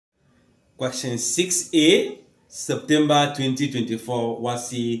Question 6A, September 2024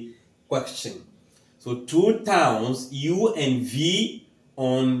 WASSCE question. So two towns U and V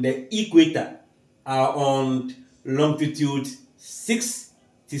on the equator are on longitude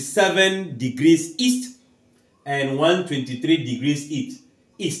 67 degrees east and 123 degrees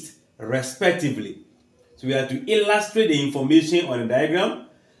east respectively. So we have to illustrate the information on the diagram,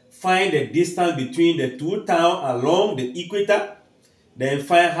 find the distance between the two towns along the equator, then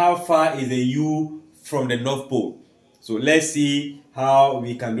find how far is the U from the North Pole. So let's see how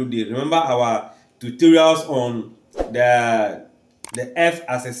we can do this. Remember our tutorials on the Earth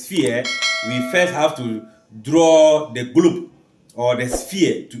as a sphere. We first have to draw the globe or the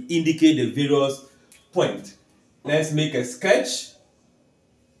sphere to indicate the various points. Let's make a sketch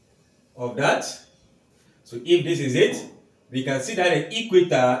of that. So if this is it, we can see that the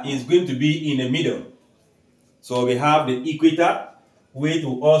equator is going to be in the middle. So we have the equator, which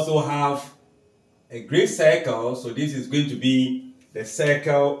will also have a great circle. So this is going to be the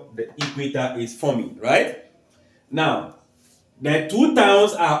circle the equator is forming, right? Now, the two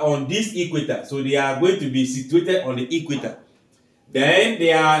towns are on this equator, so they are going to be situated on the equator. Then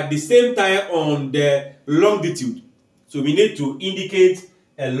they are the same time on the longitude. So we need to indicate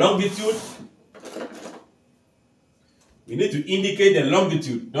a longitude. We need to indicate the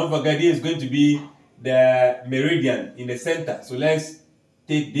longitude. Don't forget, this is going to be the meridian in the center. So let's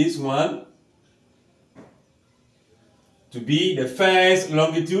take this one to be the first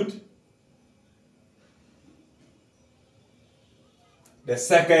longitude, the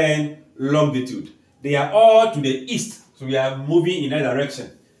second longitude. They are all to the east, so we are moving in that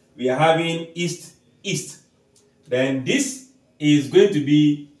direction. We are having east. Then this is going to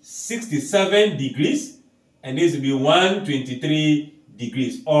be 67 degrees, and this will be 123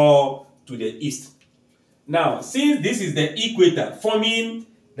 degrees, all to the east. Now, since this is the equator forming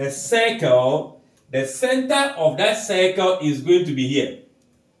the circle, the center of that circle is going to be here.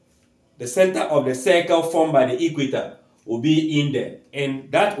 The center of the circle formed by the equator will be in there,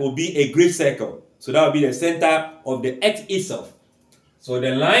 and that will be a great circle. So that will be the center of the Earth itself. So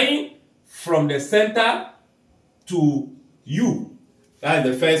the line from the center to U, that's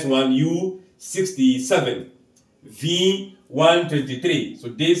the first one, U 67, V 123. So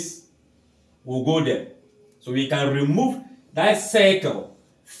this will go there. So we can remove that circle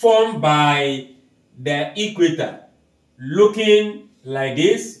formed by the equator, looking like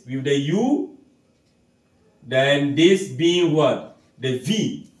this with the U, then this being what? The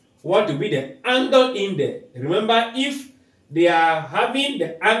V. What will be the angle in there? Remember, if they are having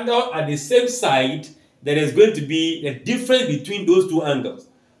the angle at the same side, there is going to be a difference between those two angles.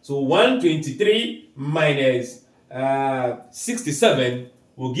 So 123 minus 67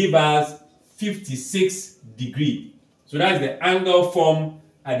 will give us 56 degrees. So that's the angle formed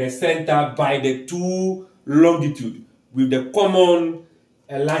at the center by the two longitude with the common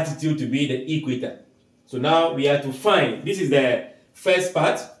latitude to be the equator. So now we have to find, this is the first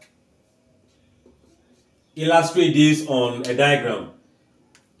part. Illustrate this on a diagram.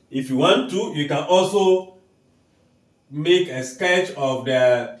 If you want to, you can also make a sketch of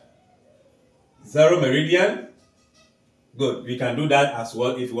the zero meridian. Good, we can do that as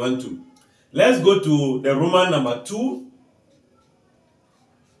well if you want to. Let's go to the Roman number 2,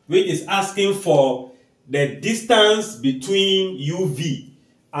 which is asking for the distance between UV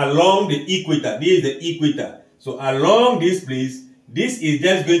along the equator. This is the equator. So along this place, this is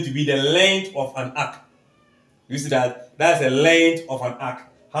just going to be the length of an arc. You see that? That's the length of an arc.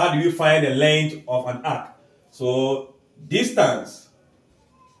 How do you find the length of an arc? So distance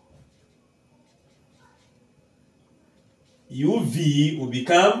UV will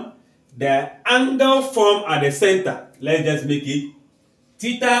become the angle formed at the center. Let's just make it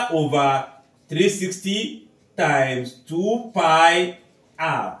theta over 360 times 2 pi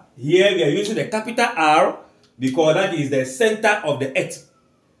r. Here we are using the capital R because that is the center of the Earth.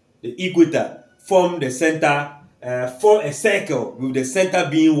 The equator form the center, form a circle with the center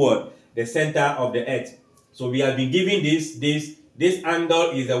being what? The center of the Earth. So we have been given this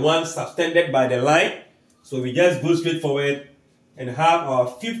angle is the one subtended by the line. So we just go straight forward and have our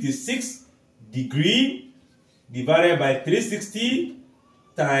 56 degree divided by 360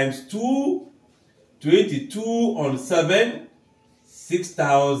 times 2, 22 on 7,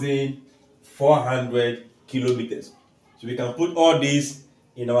 6,400 kilometers. So we can put all this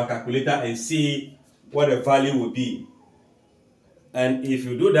in our calculator and see what the value will be. And if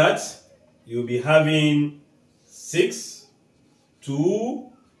you do that, you'll be having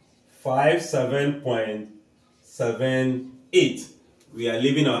 6257.78. We are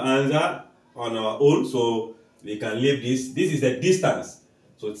leaving our answer on our own, so we can leave this. This is the distance.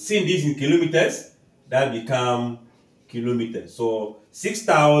 So seeing this in kilometers, that become kilometers. So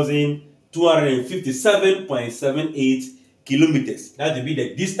 6,257.78 kilometers. That will be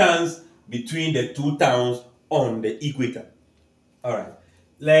the distance between the two towns on the equator. All right,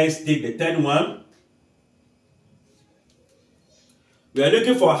 let's take the third one. We are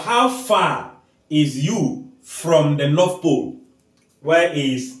looking for how far is U from the North Pole. Where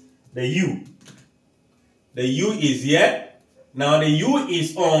is the U? The U is here. Now the U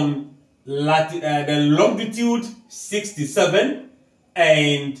is on the longitude 67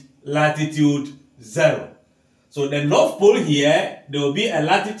 and latitude 0. So the North Pole here, there will be a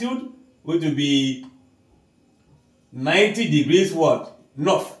latitude which will be 90 degrees what?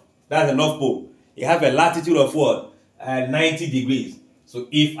 North. That's the North Pole. You have a latitude of what? 90 degrees. So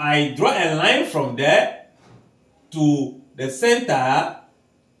if I draw a line from there to the center,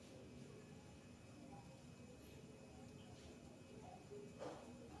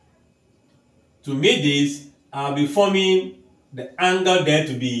 to meet this, I'll be forming the angle there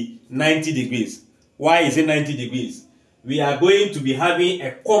to be 90 degrees. Why is it 90 degrees? We are going to be having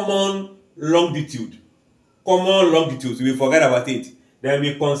a common longitude. Common longitude, so we forget about it. Then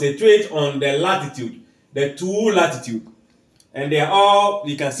we concentrate on the latitude, the two latitude. And they are all,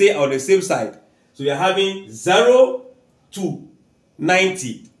 you can say, on the same side. So we are having 0 to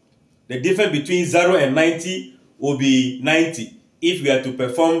 90. The difference between 0 and 90 will be 90. If we are to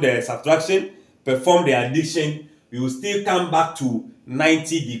perform the subtraction, perform the addition, we will still come back to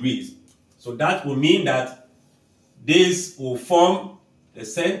 90 degrees. So that will mean that this will form the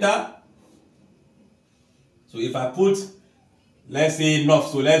center. So if I put, let's say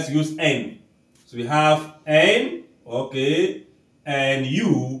north, so let's use N. So we have N, okay, and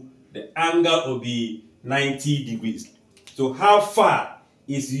U, the angle will be 90 degrees. So how far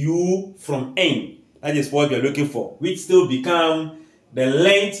is U from N? That is what we are looking for, which still become the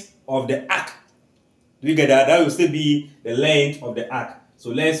length of the arc. Do you get that? That will still be the length of the arc. So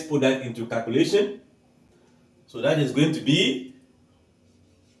let's put that into calculation. So that is going to be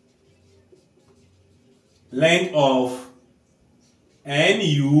length of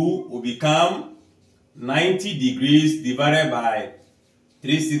NU will become 90 degrees divided by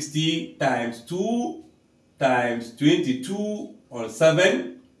 360 times 2 times 22 on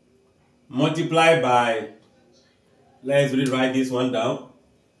 7 multiplied by, let's rewrite this one down.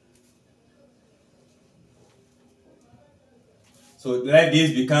 So let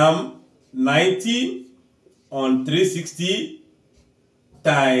this become 90 on 360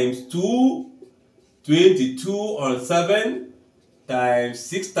 times 2, 22 on 7 times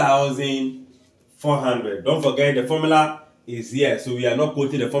 6,400. Don't forget the formula is here. So we are not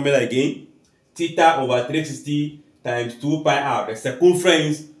quoting the formula again. Theta over 360 times 2 pi r, the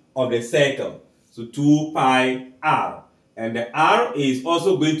circumference of the circle. So 2 pi r. And the r is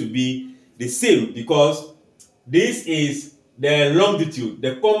also going to be the same because this is the longitude.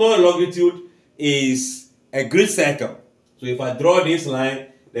 The common longitude is a great circle. So if I draw this line,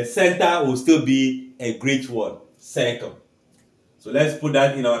 the center will still be a great what? Circle. So let's put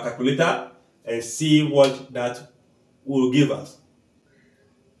that in our calculator and see what that will give us.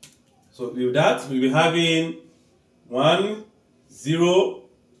 So with that, we'll be having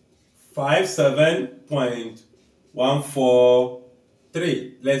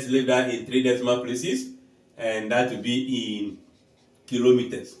 1057.143. Let's leave that in 3 decimal places, and that will be in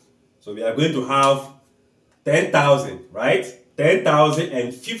kilometers. So we are going to have 10,000, right?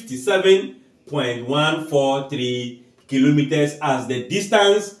 10,057.143 kilometers as the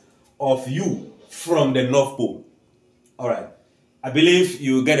distance of U from the North Pole. All right. I believe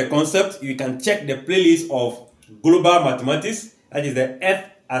you get the concept. You can check the playlist of Global Mathematics, that is the Earth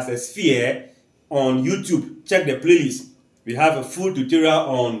as a Sphere, on YouTube. Check the playlist. We have a full tutorial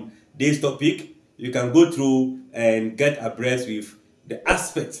on this topic. You can go through and get abreast with the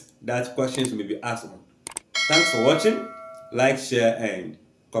aspects that questions may be asked on. Thanks for watching. Like, share, and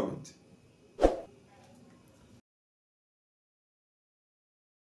comment.